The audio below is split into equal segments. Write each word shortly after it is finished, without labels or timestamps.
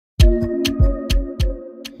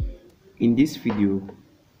In this video,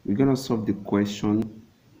 we're going to solve the question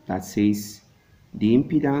that says the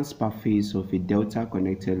impedance per phase of a delta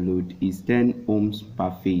connected load is 10 ohms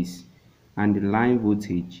per phase and the line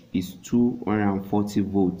voltage is 240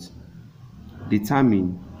 volts.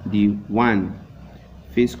 Determine the 1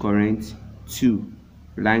 phase current, 2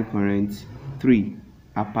 line current, 3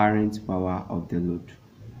 apparent power of the load.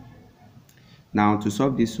 Now to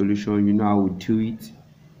solve this solution, you know how we do it.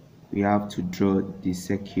 We have to draw the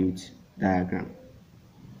circuit diagram.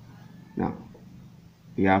 Now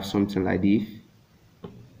we have something like this.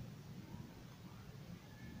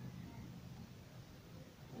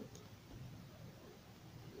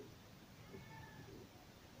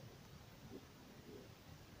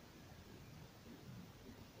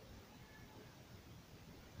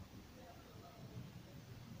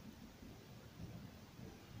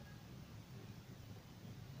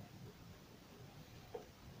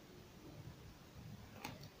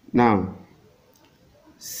 Now,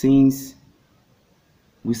 since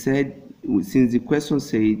the question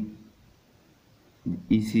said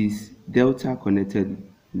it is delta connected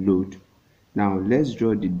load, now let's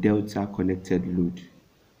draw the delta connected load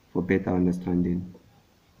for better understanding.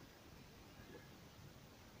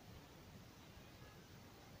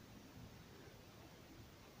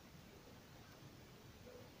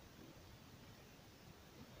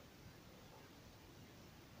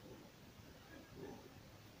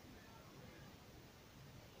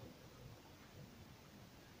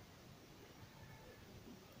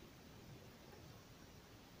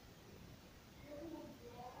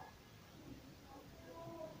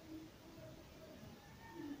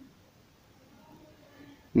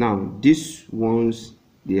 Now, these ones,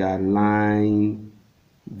 they are line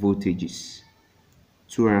voltages,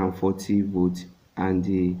 240 volts, and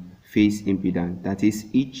the phase impedance, that is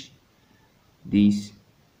each these,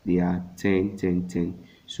 they are 10 10 10,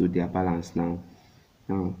 so they are balanced. Now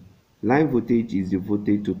line voltage is the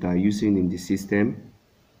voltage total using in the system.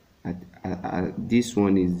 This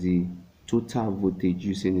one is the total voltage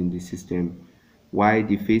using in the system, while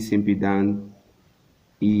the phase impedance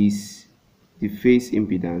is the phase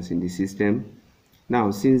impedance in the system.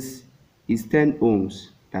 Now since it's 10 ohms,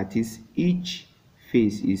 that is each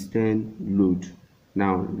phase is 10 load.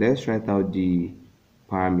 Now let's write out the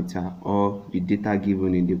parameter or the data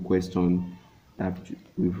given in the question that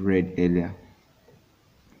we've read earlier.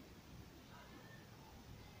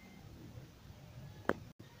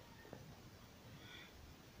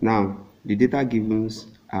 Now the data givens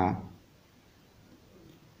are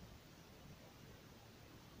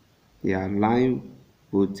line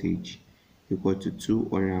voltage equal to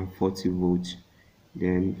 240 volts,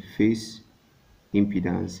 then phase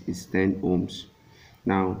impedance is 10 ohms.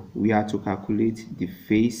 Now we are to calculate the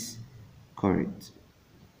phase current,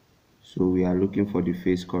 so we are looking for the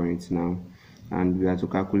phase current now, and we are to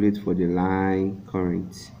calculate for the line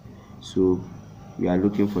current, so we are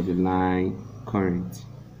looking for the line current,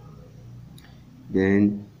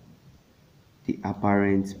 then the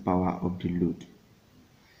apparent power of the load.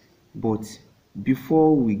 But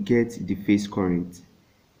before we get the phase current,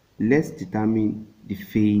 let's determine the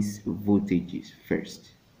phase voltages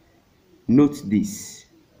first. Note this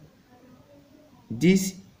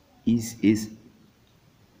is a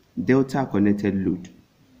delta connected load.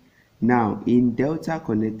 Now in delta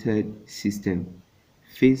connected system,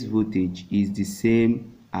 phase voltage is the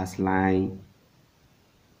same as line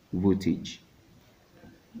voltage.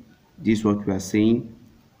 This is what we are saying.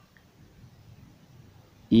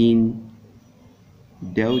 In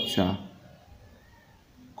delta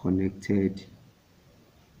connected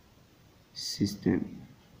system,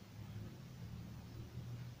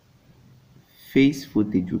 phase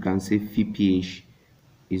voltage, we can say VPH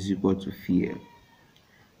is equal to VL.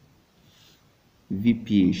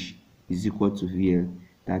 VPH is equal to VL.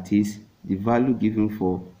 That is, the value given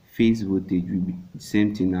for phase voltage will be the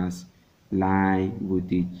same thing as line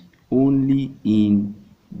voltage, only in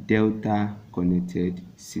delta connected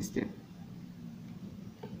system.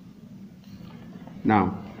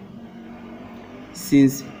 Now,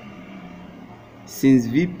 since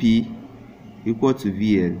VP equal to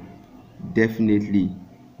VL, definitely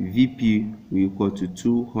VP will equal to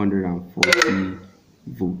 240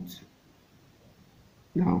 volts.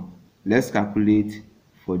 Now let's calculate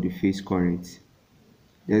for the phase current.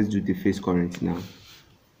 Let's do the phase current now.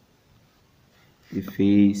 The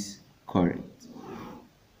phase current.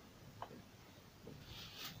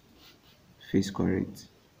 Phase current.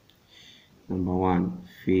 Number 1,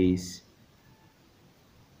 phase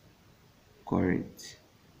current.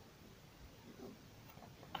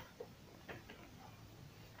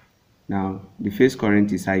 Now the phase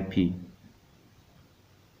current is IP.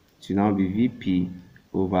 It will now be VP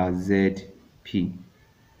over ZP.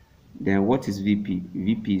 Then what is VP?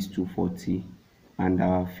 VP is 240 and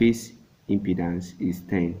our phase impedance is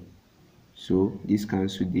 10. So this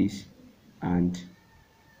cancel this, and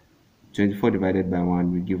 24 divided by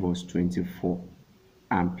 1 will give us 24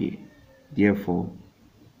 ampere. Therefore,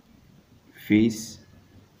 phase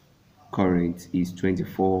current is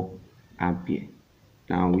 24 ampere.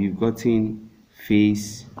 Now we've gotten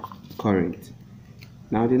phase current.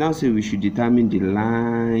 Now they now say we should determine the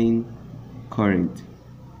line current.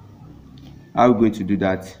 How are we going to do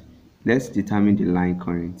that? Let's determine the line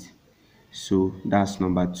current. So that's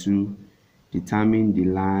number 2. Determine the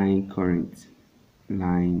line current.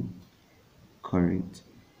 Line current.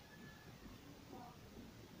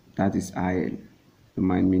 That is IL.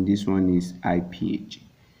 Remind me, this one is IPH.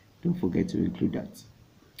 Don't forget to include that.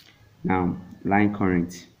 Now, line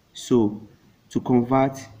current. So to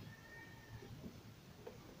convert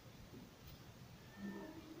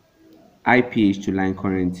IPH to line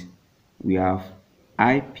current, we have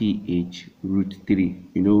IPH root 3.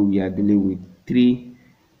 You know, we are dealing with 3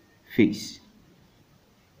 phase,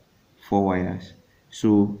 4 wires.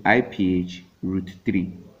 So IPH root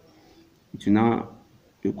 3. It will now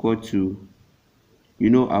equal to, you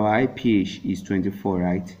know, our IPH is 24,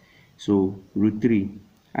 right? So root 3,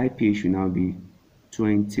 IPH will now be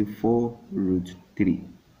 24 root 3.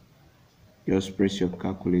 Just press your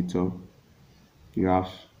calculator. You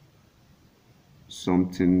have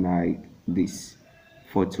something like this,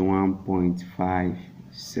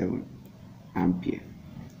 41.57 ampere.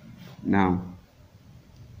 Now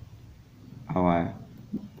our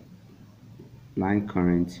line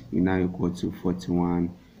current will now equal to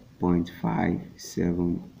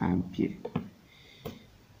 41.57 ampere.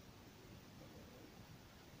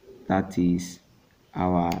 That is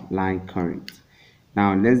our line current.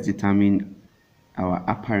 Now let's determine our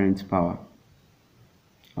apparent power.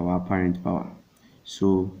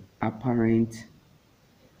 So apparent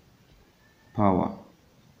power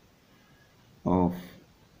of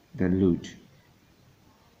the load.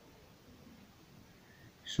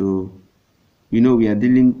 So you know we are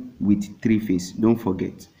dealing with 3 phase, don't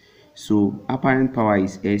forget. So apparent power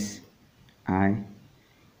is SI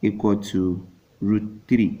equal to root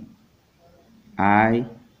 3 I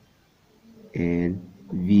L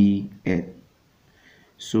V L.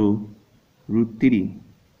 So root 3,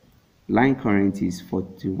 line current is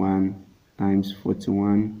 41 times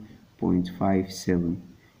 41.57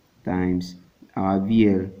 times our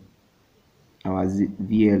VL. Our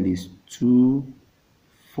VL is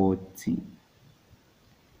 240.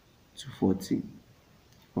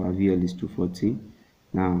 Our VL is 240.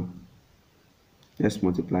 Now let's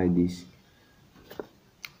multiply this.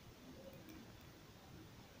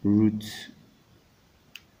 Root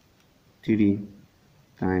 3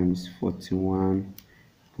 times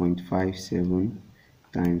 41.57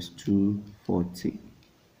 times 240.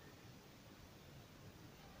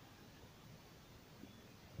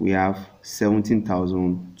 We have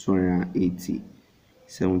 17,280.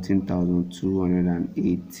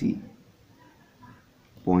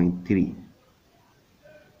 17,280.3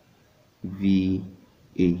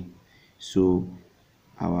 VA. So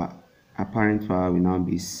our apparent power will now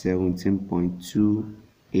be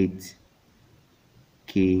 17.28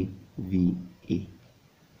 kVA.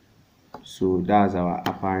 So that's our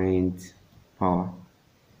apparent power.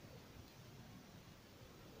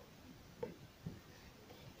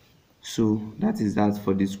 So that is that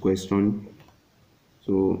for this question.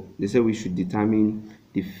 So they said we should determine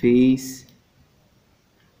the phase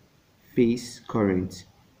current,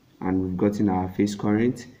 and we've gotten our phase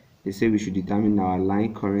current. They say we should determine our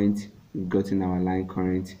line current. We've gotten our line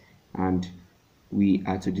current, and we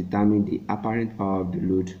are to determine the apparent power of the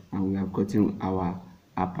load, and we have gotten our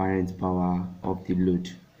apparent power of the load.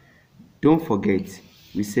 Don't forget,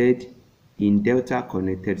 we said in delta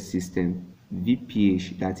connected system,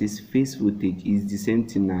 VPH, that is phase voltage, is the same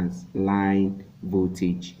thing as line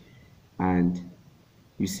voltage. And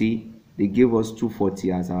you see, they gave us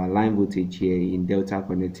 240 as our line voltage here in delta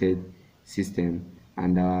connected system,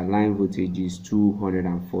 and our line voltage is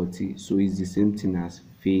 240. So it's the same thing as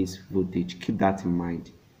phase voltage. Keep that in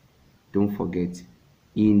mind. Don't forget,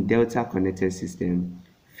 in delta connected system,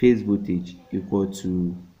 phase voltage equal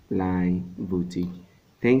to line voltage.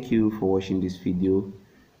 Thank you for watching this video.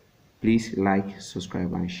 Please like,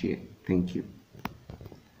 subscribe and share. Thank you.